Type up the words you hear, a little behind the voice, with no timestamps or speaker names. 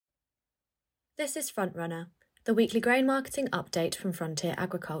This is Frontrunner, the weekly grain marketing update from Frontier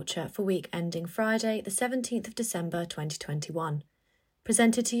Agriculture for week ending Friday, the 17th of December 2021.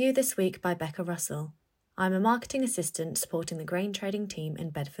 Presented to you this week by Becca Russell. I'm a marketing assistant supporting the grain trading team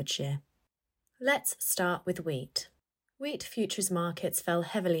in Bedfordshire. Let's start with wheat. Wheat futures markets fell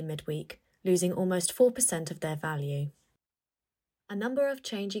heavily midweek, losing almost 4% of their value. A number of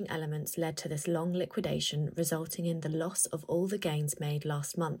changing elements led to this long liquidation, resulting in the loss of all the gains made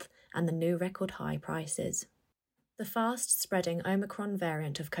last month and the new record high prices. The fast-spreading Omicron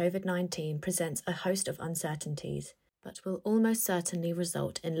variant of COVID-19 presents a host of uncertainties, but will almost certainly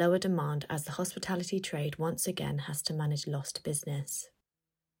result in lower demand as the hospitality trade once again has to manage lost business.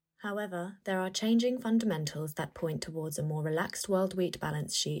 However, there are changing fundamentals that point towards a more relaxed world wheat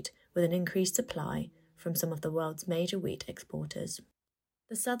balance sheet with an increased supply from some of the world's major wheat exporters.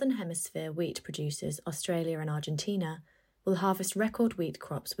 The Southern Hemisphere wheat producers, Australia and Argentina, will harvest record wheat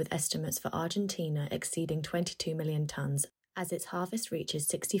crops with estimates for Argentina exceeding 22 million tonnes as its harvest reaches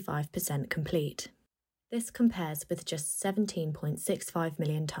 65% complete. This compares with just 17.65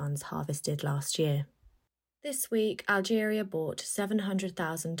 million tonnes harvested last year. This week, Algeria bought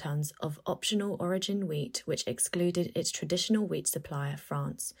 700,000 tonnes of optional origin wheat, which excluded its traditional wheat supplier,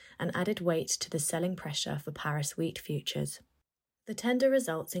 France, and added weight to the selling pressure for Paris wheat futures. The tender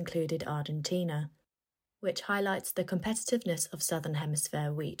results included Argentina, which highlights the competitiveness of Southern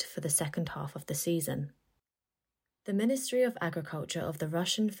Hemisphere wheat for the second half of the season. The Ministry of Agriculture of the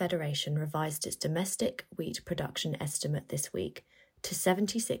Russian Federation revised its domestic wheat production estimate this week to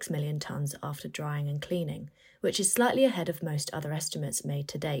 76 million tonnes after drying and cleaning, which is slightly ahead of most other estimates made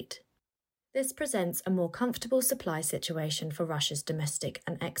to date. This presents a more comfortable supply situation for Russia's domestic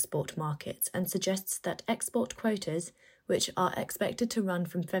and export markets and suggests that export quotas, which are expected to run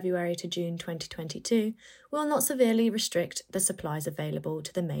from February to June 2022, will not severely restrict the supplies available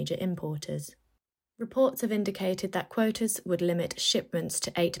to the major importers. Reports have indicated that quotas would limit shipments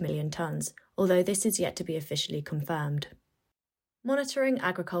to 8 million tonnes, although this is yet to be officially confirmed. Monitoring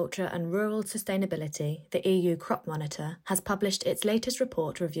Agriculture and Rural Sustainability, the EU Crop Monitor, has published its latest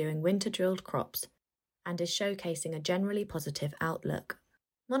report reviewing winter-drilled crops and is showcasing a generally positive outlook.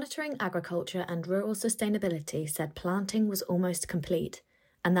 Monitoring Agriculture and Rural Sustainability said planting was almost complete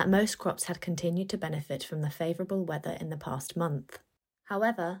and that most crops had continued to benefit from the favourable weather in the past month.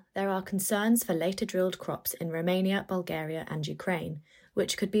 However, there are concerns for later drilled crops in Romania, Bulgaria and Ukraine,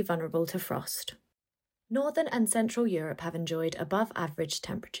 which could be vulnerable to frost. Northern and Central Europe have enjoyed above-average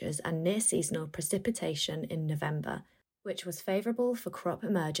temperatures and near-seasonal precipitation in November, which was favourable for crop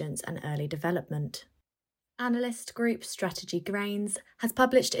emergence and early development. Analyst group Strategy Grains has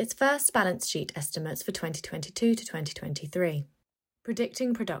published its first balance sheet estimates for 2022 to 2023,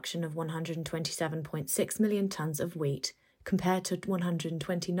 predicting production of 127.6 million tonnes of wheat compared to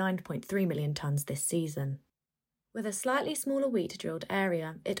 129.3 million tonnes this season. With a slightly smaller wheat drilled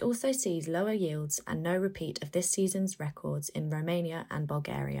area, it also sees lower yields and no repeat of this season's records in Romania and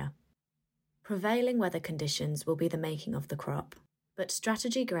Bulgaria. Prevailing weather conditions will be the making of the crop, but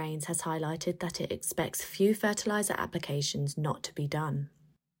Strategy Grains has highlighted that it expects few fertiliser applications not to be done.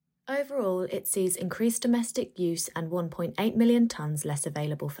 Overall, it sees increased domestic use and 1.8 million tonnes less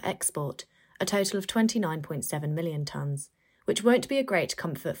available for export, a total of 29.7 million tonnes, which won't be a great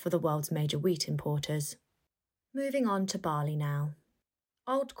comfort for the world's major wheat importers. Moving on to barley now.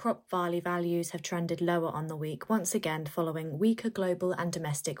 Old crop barley values have trended lower on the week once again following weaker global and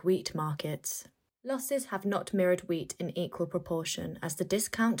domestic wheat markets. Losses have not mirrored wheat in equal proportion as the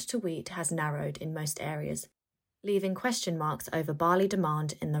discount to wheat has narrowed in most areas, leaving question marks over barley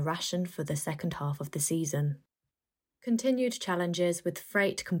demand in the ration for the second half of the season. Continued challenges with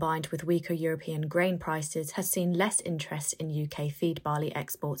freight combined with weaker European grain prices has seen less interest in UK feed barley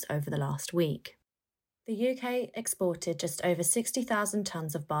exports over the last week. The UK exported just over 60,000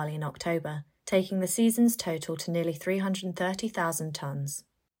 tonnes of barley in October, taking the season's total to nearly 330,000 tonnes.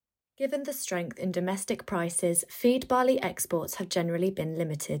 Given the strength in domestic prices, feed barley exports have generally been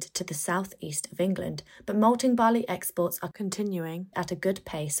limited to the southeast of England, but malting barley exports are continuing at a good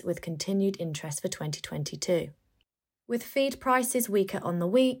pace with continued interest for 2022. With feed prices weaker on the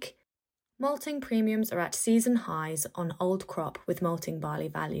week, malting premiums are at season highs on old crop, with malting barley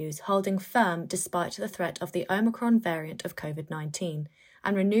values holding firm despite the threat of the Omicron variant of COVID-19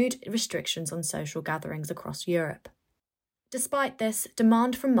 and renewed restrictions on social gatherings across Europe. Despite this,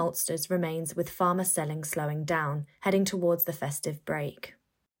 demand from maltsters remains, with farmer selling slowing down, heading towards the festive break.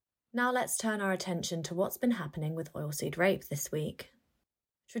 Now let's turn our attention to what's been happening with oilseed rape this week.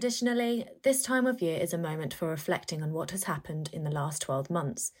 Traditionally, this time of year is a moment for reflecting on what has happened in the last 12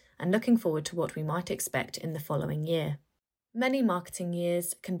 months and looking forward to what we might expect in the following year. Many marketing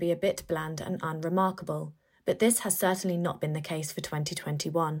years can be a bit bland and unremarkable, but this has certainly not been the case for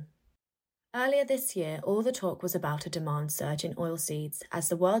 2021. Earlier this year, all the talk was about a demand surge in oilseeds as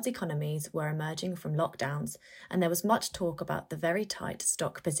the world's economies were emerging from lockdowns, and there was much talk about the very tight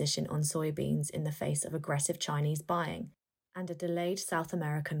stock position on soybeans in the face of aggressive Chinese buying and a delayed South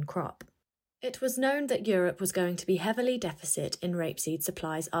American crop. It was known that Europe was going to be heavily deficit in rapeseed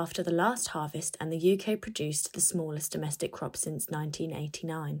supplies after the last harvest, and the UK produced the smallest domestic crop since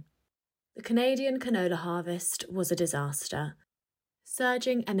 1989. The Canadian canola harvest was a disaster.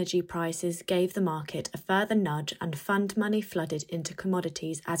 Surging energy prices gave the market a further nudge, and fund money flooded into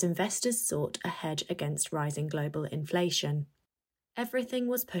commodities as investors sought a hedge against rising global inflation. Everything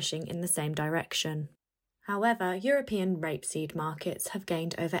was pushing in the same direction. However, European rapeseed markets have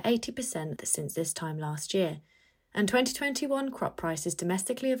gained over 80% since this time last year, and 2021 crop prices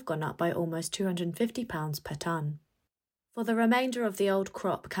domestically have gone up by almost £250 per tonne. For the remainder of the old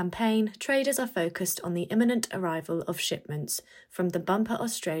crop campaign, traders are focused on the imminent arrival of shipments from the bumper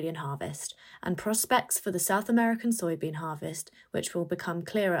Australian harvest and prospects for the South American soybean harvest, which will become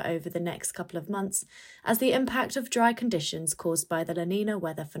clearer over the next couple of months as the impact of dry conditions caused by the La Nina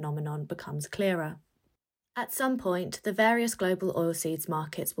weather phenomenon becomes clearer. At some point, the various global oilseeds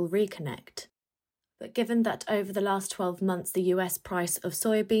markets will reconnect. But given that over the last 12 months the US price of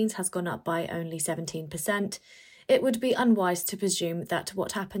soybeans has gone up by only 17%, it would be unwise to presume that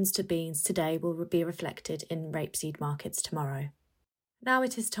what happens to beans today will be reflected in rapeseed markets tomorrow. Now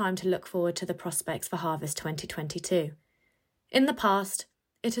it is time to look forward to the prospects for harvest 2022. In the past,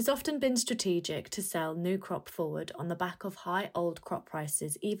 it has often been strategic to sell new crop forward on the back of high old crop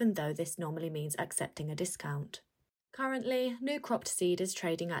prices, even though this normally means accepting a discount. Currently, new cropped seed is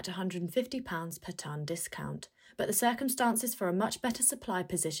trading at £150 per tonne discount, but the circumstances for a much better supply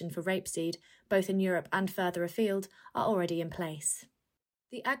position for rapeseed, both in Europe and further afield, are already in place.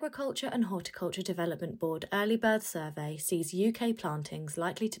 The Agriculture and Horticulture Development Board Early Bird Survey sees UK plantings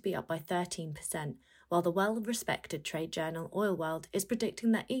likely to be up by 13%, while the well-respected trade journal Oil World is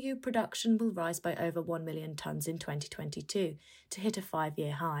predicting that EU production will rise by over 1 million tonnes in 2022 to hit a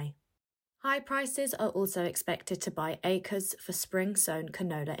 5-year high. High prices are also expected to buy acres for spring-sown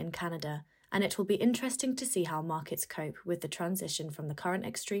canola in Canada, and it will be interesting to see how markets cope with the transition from the current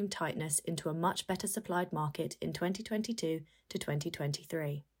extreme tightness into a much better supplied market in 2022 to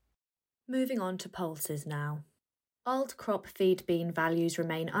 2023. Moving on to pulses now. Old crop feed bean values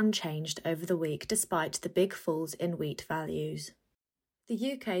remain unchanged over the week despite the big falls in wheat values.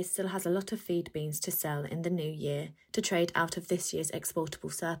 The UK still has a lot of feed beans to sell in the new year to trade out of this year's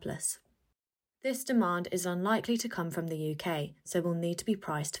exportable surplus. This demand is unlikely to come from the UK, so will need to be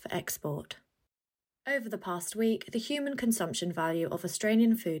priced for export. Over the past week, the human consumption value of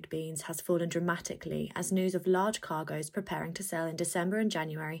Australian food beans has fallen dramatically as news of large cargoes preparing to sell in December and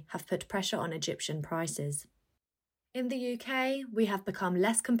January have put pressure on Egyptian prices. In the UK, we have become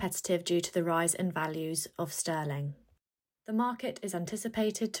less competitive due to the rise in values of sterling. The market is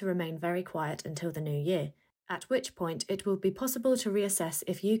anticipated to remain very quiet until the new year, at which point it will be possible to reassess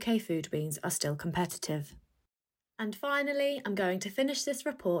if UK food beans are still competitive. And finally, I'm going to finish this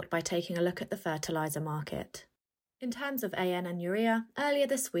report by taking a look at the fertiliser market. In terms of AN and urea, earlier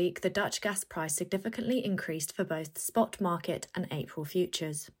this week the Dutch gas price significantly increased for both the spot market and April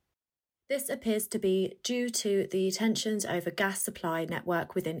futures. This appears to be due to the tensions over gas supply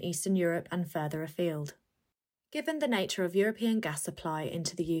network within Eastern Europe and further afield. Given the nature of European gas supply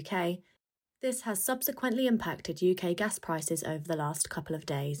into the UK, this has subsequently impacted UK gas prices over the last couple of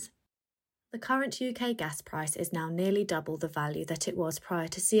days. The current UK gas price is now nearly double the value that it was prior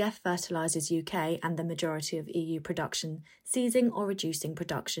to CF Fertilisers UK and the majority of EU production ceasing or reducing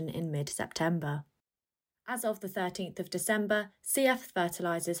production in mid-September. As of the 13th of December, CF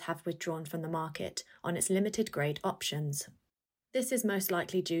Fertilisers have withdrawn from the market on its limited grade options. This is most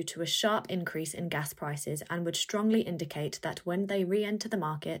likely due to a sharp increase in gas prices and would strongly indicate that when they re-enter the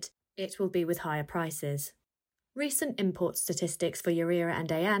market, it will be with higher prices. Recent import statistics for urea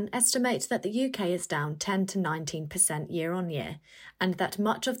and AN estimate that the UK is down 10 to 19% year on year, and that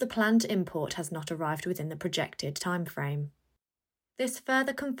much of the planned import has not arrived within the projected timeframe. This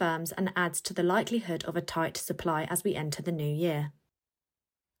further confirms and adds to the likelihood of a tight supply as we enter the new year.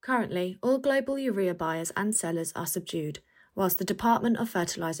 Currently, all global urea buyers and sellers are subdued, whilst the Department of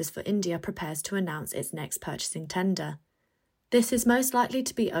Fertilisers for India prepares to announce its next purchasing tender. This is most likely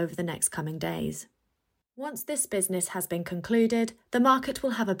to be over the next coming days. Once this business has been concluded, the market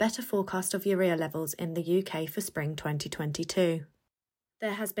will have a better forecast of urea levels in the UK for spring 2022.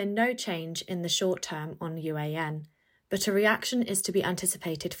 There has been no change in the short term on UAN, but a reaction is to be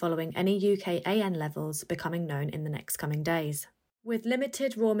anticipated following any UK AN levels becoming known in the next coming days. With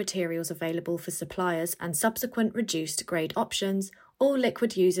limited raw materials available for suppliers and subsequent reduced grade options, all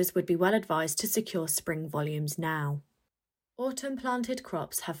liquid users would be well advised to secure spring volumes now. Autumn planted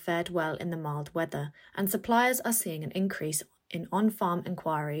crops have fared well in the mild weather, and suppliers are seeing an increase in on-farm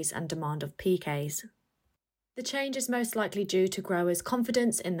enquiries and demand of PKs. The change is most likely due to growers'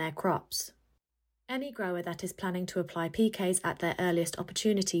 confidence in their crops. Any grower that is planning to apply PKs at their earliest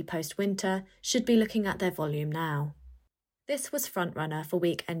opportunity post-winter should be looking at their volume now. This was Frontrunner for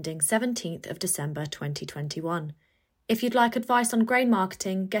week ending 17th of December 2021. If you'd like advice on grain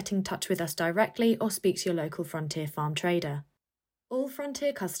marketing, get in touch with us directly or speak to your local Frontier farm trader. All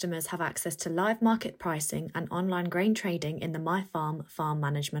Frontier customers have access to live market pricing and online grain trading in the MyFarm farm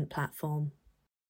management platform.